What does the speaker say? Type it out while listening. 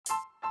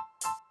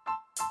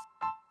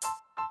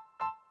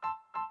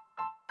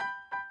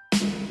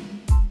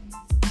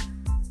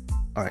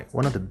All right,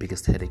 one of the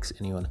biggest headaches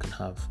anyone can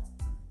have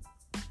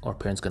or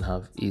parents can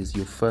have is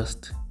your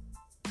first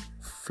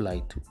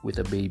flight with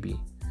a baby,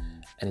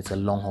 and it's a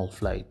long haul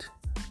flight.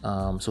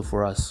 So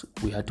for us,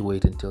 we had to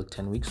wait until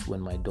 10 weeks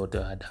when my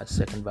daughter had her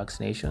second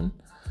vaccination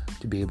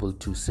to be able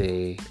to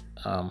say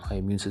her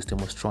immune system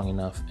was strong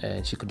enough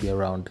and she could be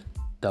around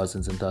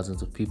thousands and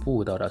thousands of people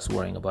without us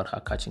worrying about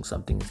her catching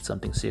something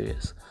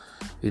serious.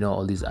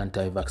 All these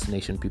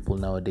anti-vaccination people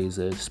nowadays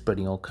are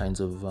spreading all kinds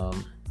of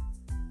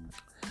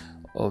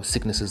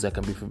sicknesses that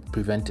can be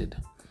prevented.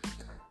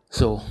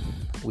 So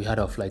we had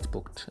our flights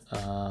booked.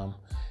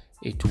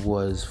 It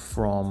was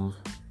from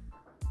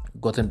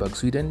Gothenburg,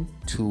 Sweden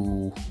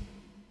to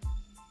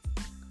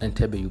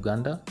Entebbe,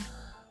 Uganda,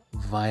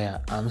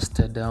 via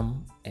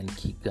Amsterdam and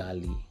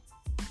Kigali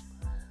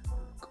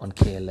on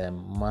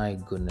KLM. My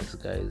goodness,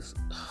 guys,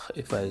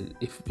 if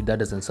that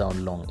doesn't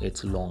sound long,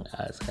 it's long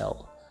as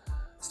hell.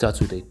 Starts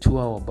with a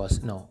 2-hour bus,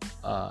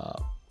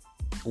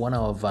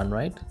 1-hour van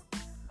ride.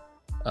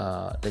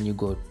 Then you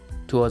go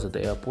 2 hours at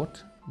the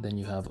airport. Then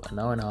you have an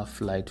hour and a half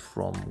flight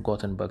from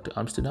Gothenburg to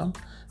Amsterdam.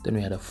 Then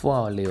we had a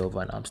 4-hour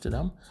layover in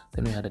Amsterdam.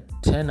 Then we had a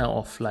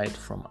 10-hour flight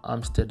from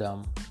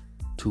Amsterdam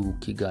to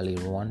Kigali,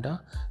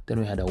 Rwanda. Then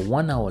we had a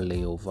 1-hour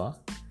layover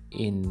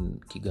in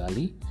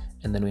Kigali.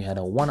 And then we had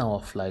a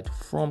 1-hour flight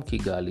from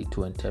Kigali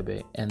to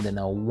Entebbe. And then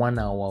a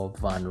 1-hour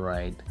van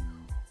ride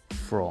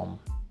from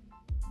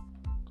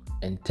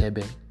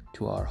Entebbe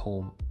to our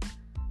home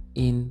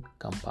in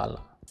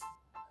Kampala.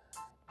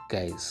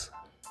 Guys,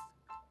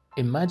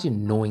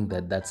 imagine knowing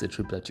that that's a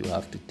trip that you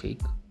have to take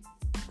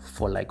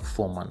for like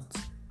 4 months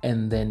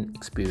and then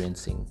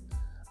experiencing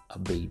a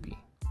baby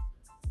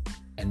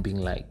and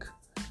being like,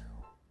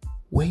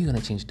 where are you going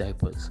to change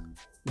diapers?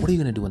 What are you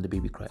going to do when the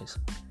baby cries?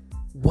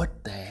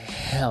 What the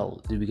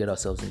hell did we get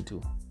ourselves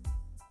into?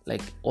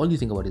 Like, all you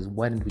think about is,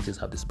 why didn't we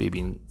just have this baby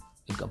in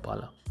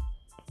Kampala?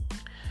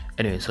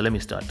 Anyway, so let me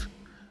start.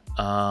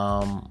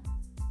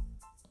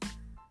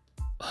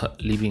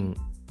 Leaving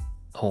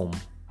home,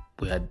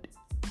 we had,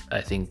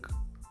 I think,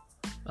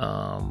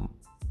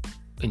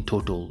 in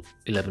total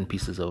 11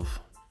 pieces of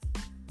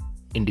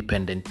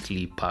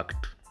independently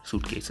packed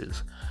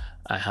suitcases.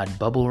 I had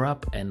bubble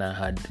wrap and I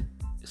had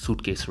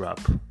suitcase wrap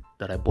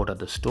that I bought at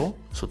the store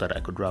so that I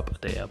could wrap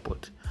at the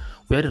airport.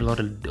 We had a lot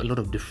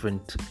of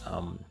different.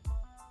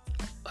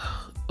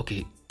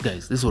 Okay,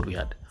 guys, this is what we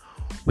had.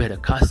 We had a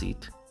car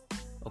seat,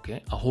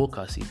 a whole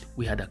car seat.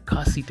 We had a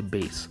car seat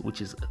base,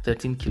 which is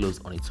 13 kilos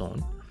on its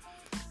own.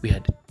 We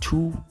had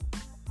 2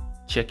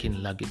 check-in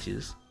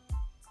luggages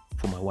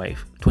for my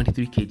wife,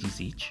 23 kgs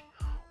each.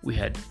 We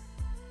had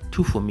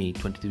 2 for me,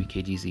 23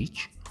 kgs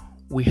each.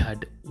 We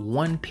had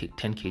 1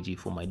 10 kg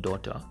for my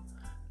daughter,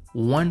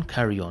 1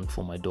 carry-on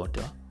for my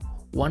daughter,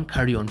 1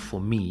 carry-on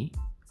for me,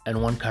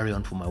 and 1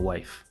 carry-on for my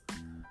wife.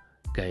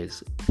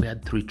 Guys, we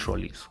had 3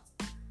 trolleys.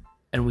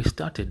 And we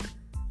started,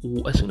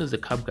 as soon as the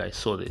cab guy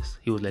saw this,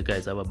 he was like,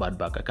 guys, I have a bad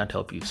back, I can't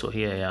help you. So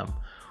here I am,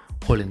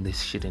 hauling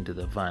this shit into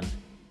the van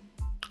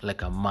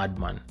like a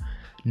madman,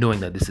 knowing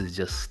that this is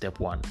just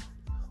step 1.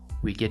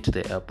 We get to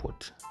the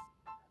airport.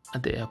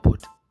 At the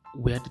airport,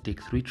 we had to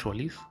take 3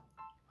 trolleys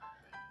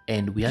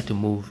and we had to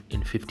move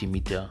in 50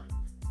 meter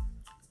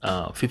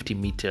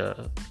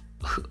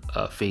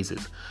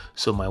phases.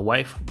 So my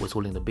wife was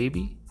holding the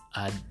baby.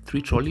 I had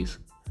 3 trolleys.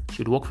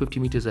 She would walk 50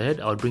 meters ahead.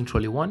 I would bring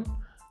trolley 1,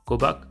 go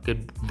back,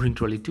 bring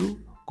trolley 2,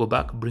 go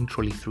back, bring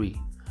trolley 3.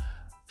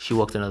 She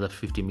walked another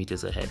 50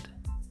 meters ahead.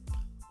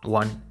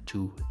 1,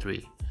 2,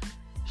 3.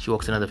 She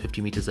walks another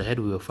 50 meters ahead.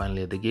 We were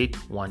finally at the gate.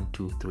 1,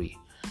 2, 3.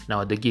 Now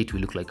at the gate, we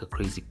look like a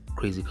crazy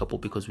couple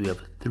because we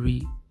have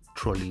 3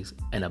 trolleys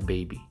and a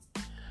baby.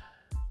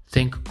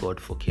 Thank God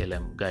for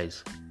KLM,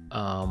 guys.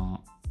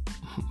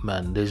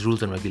 Man, there's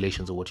rules and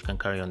regulations of what you can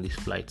carry on these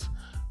flights.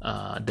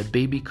 The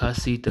baby car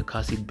seat, the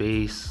car seat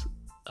base,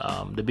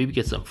 the baby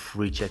gets some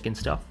free check-in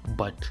stuff,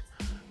 but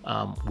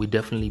we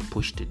definitely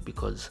pushed it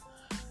because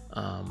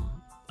I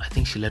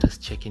think she let us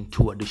check in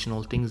 2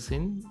 additional things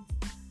in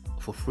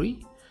for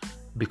free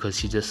because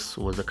she just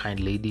was a kind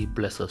lady,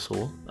 bless her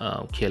soul.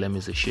 KLM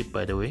is a shit,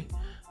 by the way.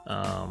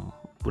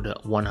 Would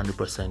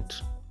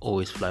 100%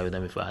 always fly with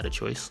them if I had a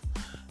choice.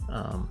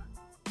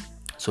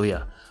 So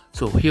here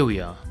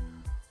we are.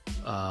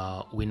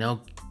 We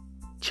now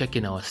check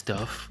in our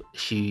stuff.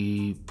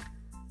 She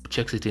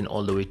checks it in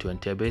all the way to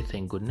Entebbe,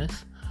 thank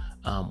goodness.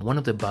 One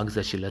of the bags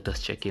that she let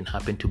us check in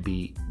happened to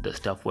be the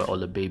stuff where all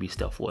the baby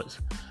stuff was,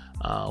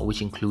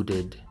 which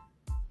included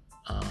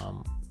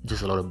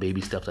just a lot of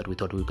baby stuff that we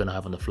thought we were going to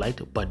have on the flight.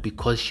 But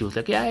because she was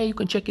like, yeah, you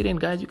can check it in,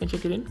 guys, you can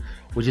check it in,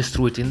 we just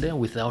threw it in there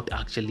without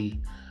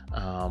actually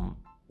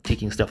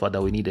taking stuff out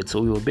that we needed. So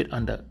we were a bit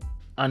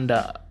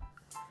underpacked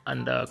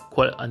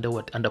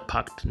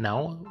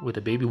now with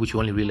the baby, which we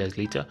only realized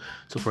later.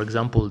 So for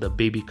example, the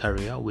baby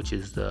carrier, which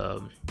is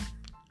the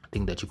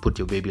thing that you put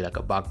your baby like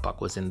a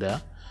backpack, was in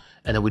there.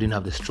 And then we didn't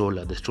have the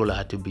stroller. The stroller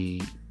had to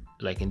be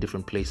like in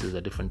different places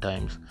at different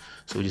times,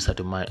 so we just had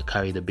to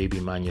carry the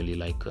baby manually,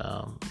 like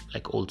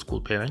old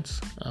school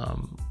parents.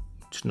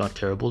 It's not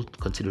terrible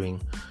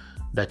considering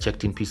that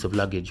checked in piece of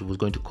luggage was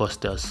going to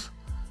cost us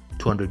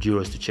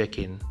 €200 to check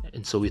in,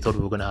 and so we thought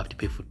we were going to have to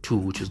pay for two,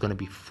 which was going to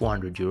be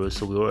 €400.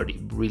 So we were already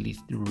really,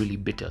 really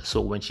bitter. So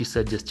when she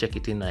said just check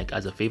it in like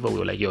as a favor, we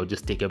were like, yo,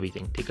 just take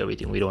everything.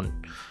 We don't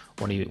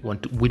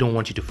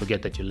want you to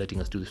forget that you're letting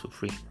us do this for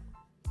free.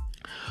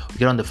 We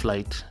get on the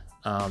flight.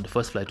 The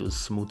first flight was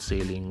smooth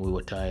sailing. We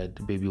were tired.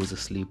 The baby was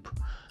asleep.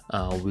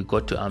 We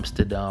got to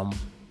Amsterdam.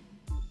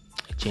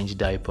 I changed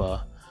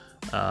diaper.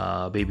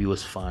 Baby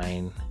was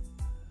fine.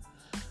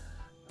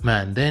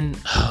 Man, then,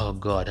 oh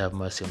God, have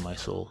mercy on my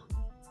soul.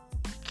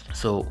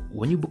 So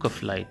when you book a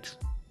flight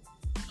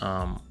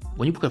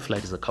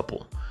as a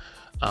couple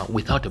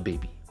without a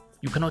baby,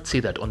 you cannot say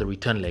that on the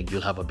return leg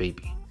you'll have a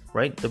baby,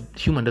 right? The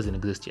human doesn't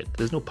exist yet.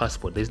 There's no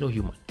passport. There's no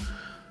human.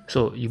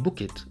 So you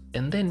book it,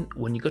 and then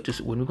when we got to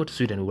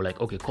Sweden, we were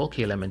like, okay, call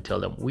KLM and tell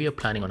them we are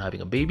planning on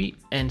having a baby,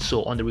 and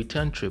so on the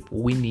return trip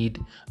we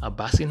need a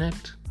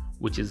bassinet,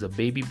 which is a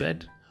baby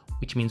bed,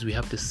 which means we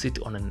have to sit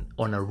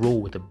on a row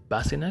with a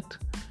bassinet,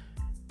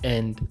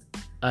 and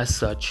as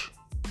such,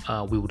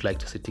 we would like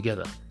to sit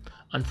together.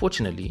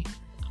 Unfortunately,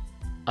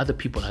 other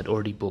people had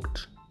already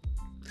booked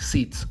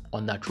seats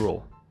on that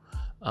row,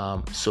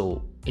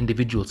 so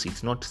individual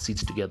seats, not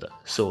seats together.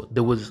 So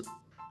there was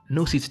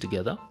no seats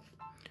together.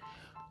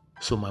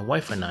 So my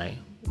wife and I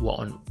were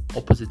on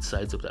opposite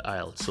sides of the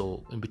aisle.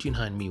 So in between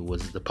her and me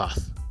was the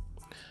path,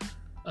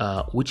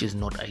 which is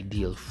not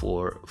ideal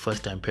for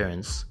first-time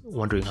parents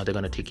wondering how they're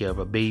going to take care of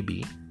a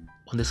baby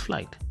on this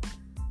flight.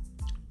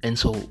 And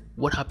so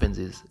what happens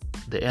is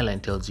the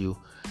airline tells you,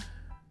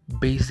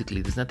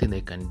 basically, there's nothing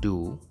they can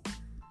do.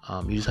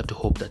 You just have to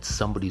hope that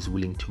somebody's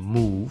willing to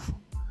move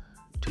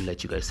to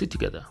let you guys sit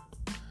together.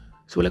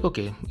 So we're like,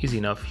 okay, easy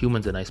enough.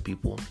 Humans are nice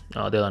people.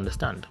 They'll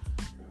understand.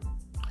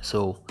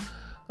 So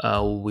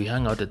we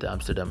hung out at the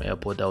Amsterdam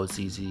airport. That was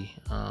easy.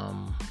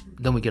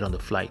 Then we get on the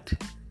flight,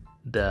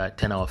 the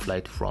 10-hour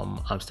flight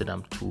from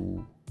Amsterdam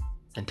to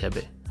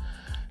Entebbe.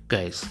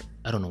 Guys,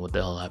 I don't know what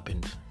the hell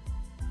happened.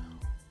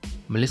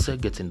 Melissa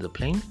gets into the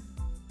plane,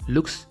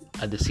 looks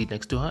at the seat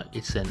next to her.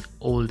 It's an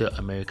older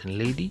American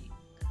lady,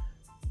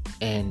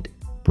 and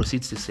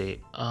proceeds to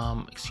say,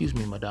 excuse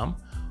me, madam,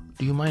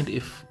 do you mind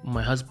if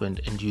my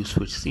husband and you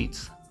switch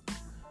seats?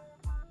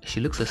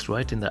 She looks us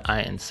right in the eye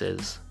and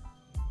says,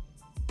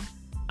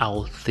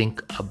 I'll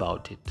think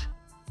about it.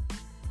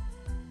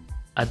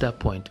 At that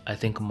point, I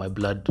think my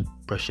blood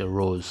pressure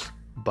rose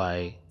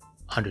by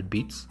 100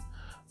 beats.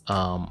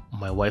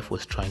 My wife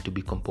was trying to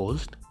be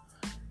composed,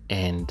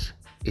 and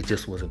it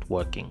just wasn't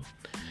working.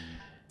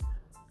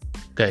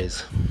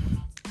 Guys,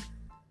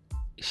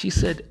 she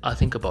said, I'll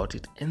think about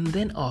it. And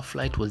then our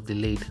flight was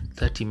delayed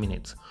 30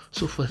 minutes.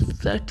 So for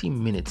 30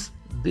 minutes,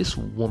 this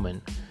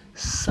woman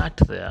sat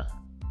there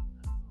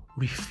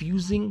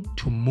refusing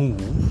to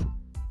move,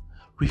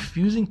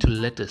 refusing to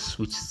let us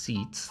switch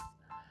seats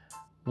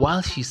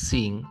while she's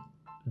seeing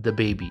the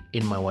baby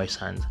in my wife's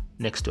hands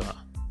next to her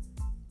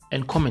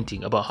and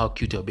commenting about how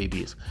cute her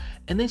baby is.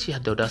 And then she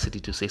had the audacity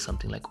to say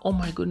something like, oh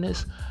my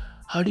goodness,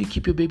 how do you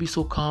keep your baby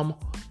so calm?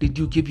 Did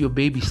you give your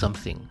baby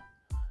something?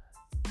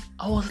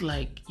 I was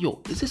like, yo,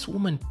 is this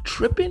woman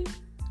tripping?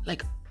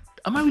 Like,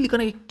 am I really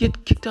gonna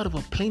get kicked out of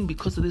a plane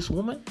because of this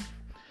woman?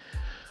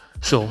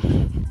 So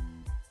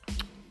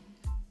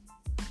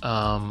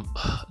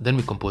then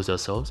we composed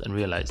ourselves and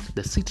realized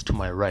the seat to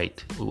my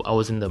right, I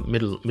was in the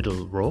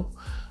middle row,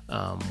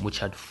 which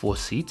had 4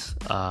 seats.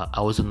 I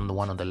was on the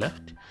one on the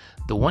left.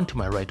 The one to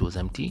my right was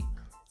empty,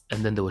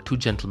 and then there were 2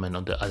 gentlemen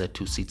on the other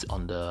 2 seats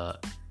in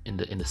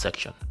the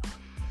section.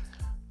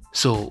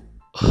 So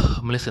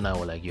Melissa and I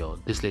were like, yo,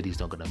 this lady's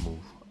not gonna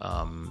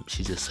move.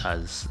 She just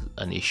has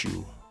an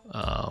issue,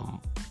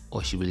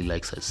 or she really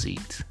likes her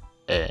seat,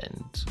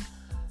 and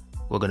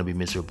we're gonna be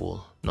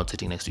miserable not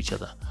sitting next to each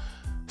other.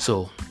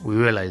 So we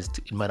realized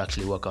it might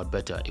actually work out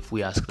better if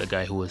we asked the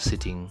guy who was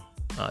sitting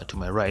to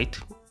my right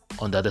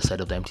on the other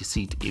side of the empty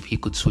seat if he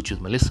could switch with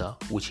Melissa,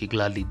 which he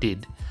gladly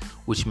did,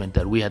 which meant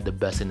that we had the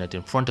bassinet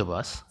in front of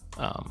us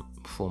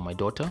for my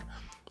daughter,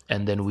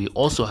 and then we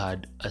also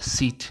had a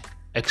seat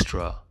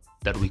extra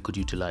that we could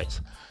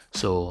utilize.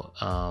 So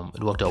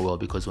it worked out well,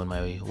 because when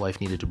my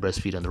wife needed to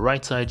breastfeed on the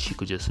right side, she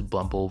could just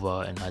bump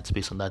over and had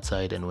space on that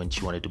side, and when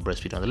she wanted to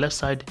breastfeed on the left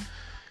side,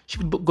 she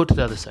could go to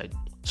the other side.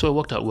 So it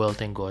worked out well,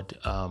 thank God.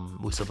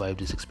 We survived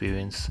this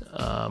experience.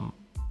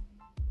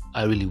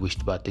 I really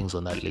wished bad things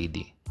on that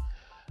lady.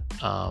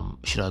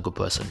 She's not a good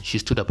person. She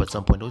stood up at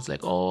some point. I was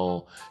like,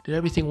 oh, did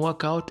everything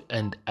work out?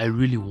 And I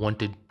really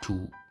wanted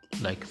to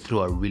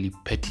throw a really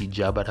petty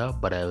jab at her,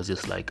 but I was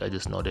just I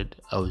just nodded.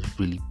 I was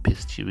really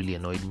pissed. She really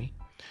annoyed me.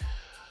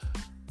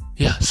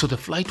 Yeah, so the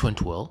flight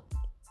went well.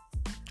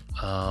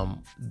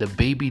 The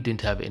baby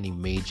didn't have any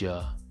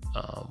major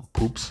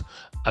poops.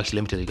 Actually,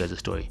 let me tell you guys a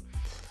story.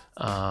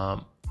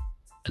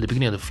 At the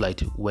beginning of the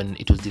flight, when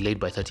it was delayed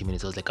by 30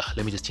 minutes, I was like,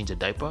 let me just change a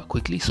diaper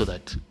quickly so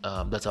that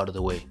that's out of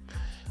the way.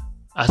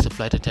 Asked the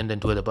flight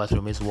attendant where the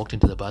bathroom is, walked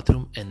into the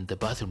bathroom, and the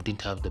bathroom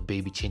didn't have the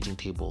baby changing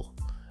table.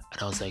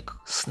 And I was like,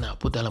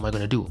 snap, what the hell am I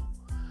going to do?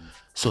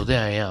 So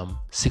there I am,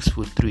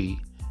 6'3",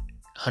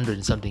 100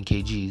 and something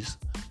kgs,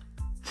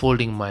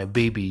 folding my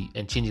baby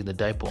and changing the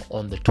diaper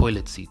on the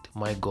toilet seat.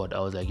 My God, I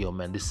was like, yo,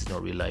 man, this is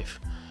not real life.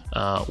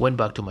 Went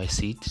back to my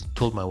seat,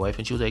 told my wife,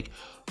 and she was like,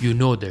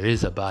 there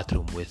is a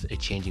bathroom with a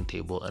changing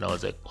table. And I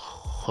was like,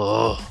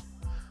 oh.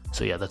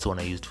 So yeah, that's the one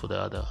I used for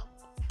the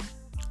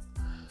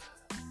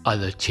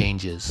other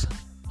changes.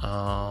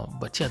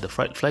 But yeah, the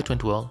flight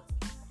went well.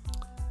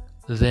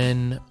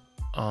 Then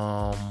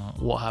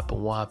what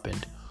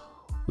happened?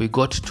 We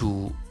got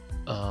to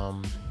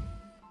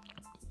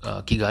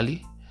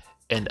Kigali,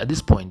 and at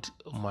this point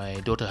my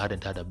daughter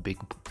hadn't had a big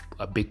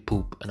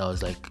poop, and I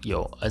was like,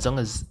 yo, as long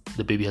as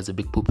the baby has a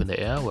big poop in the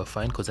air, we're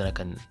fine, because then I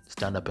can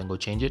stand up and go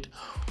change it.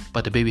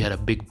 But the baby had a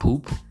big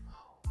poop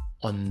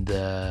on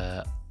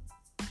the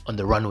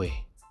runway,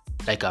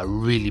 like a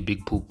really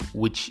big poop,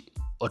 which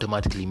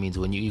automatically means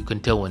when you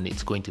can tell when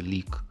it's going to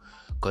leak,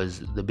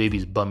 because the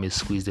baby's bum is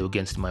squeezed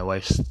against my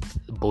wife's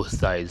both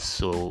thighs,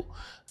 so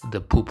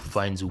the poop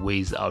finds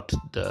ways out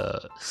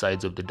the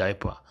sides of the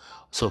diaper.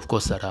 So of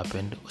course that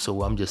happened.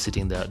 So I'm just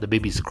sitting there, the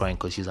baby's crying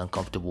because she's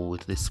uncomfortable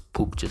with this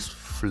poop just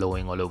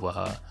flowing all over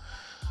her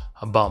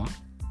bum.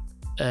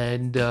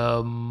 And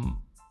so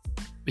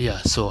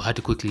I had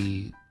to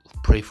quickly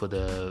pray for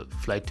the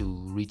flight to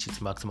reach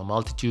its maximum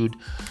altitude.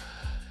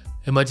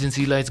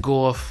 Emergency lights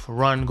go off,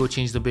 run, go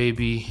change the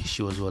baby.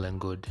 She was well and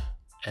good.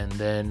 And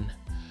then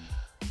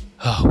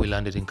we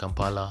landed in in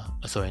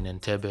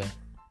Entebbe.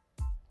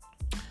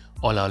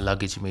 All our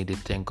luggage made it,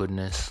 thank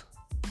goodness.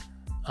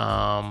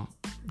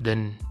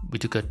 Then we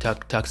took a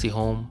taxi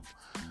home,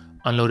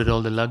 unloaded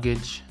all the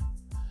luggage,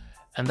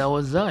 and that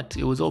was that.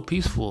 It was all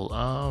peaceful.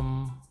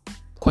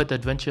 Quite the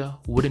adventure.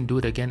 Wouldn't do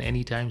it again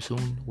anytime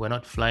soon. We're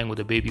not flying with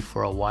the baby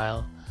for a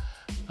while.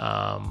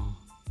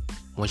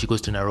 When she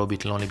goes to Nairobi,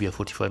 it'll only be a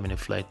 45-minute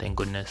flight, thank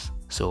goodness.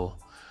 So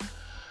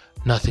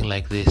nothing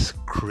like this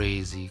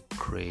crazy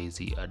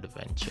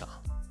adventure.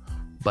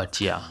 But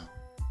yeah,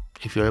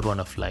 if you're ever on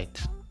a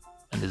flight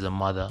and there's a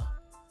mother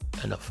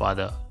and a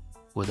father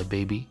with a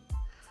baby,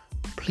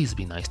 please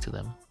be nice to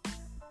them.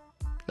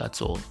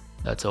 That's all.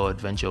 That's our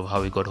adventure of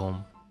how we got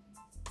home.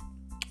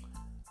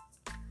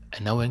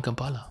 And now we're in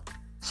Kampala.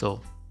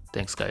 So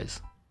thanks,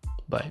 guys.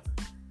 Bye.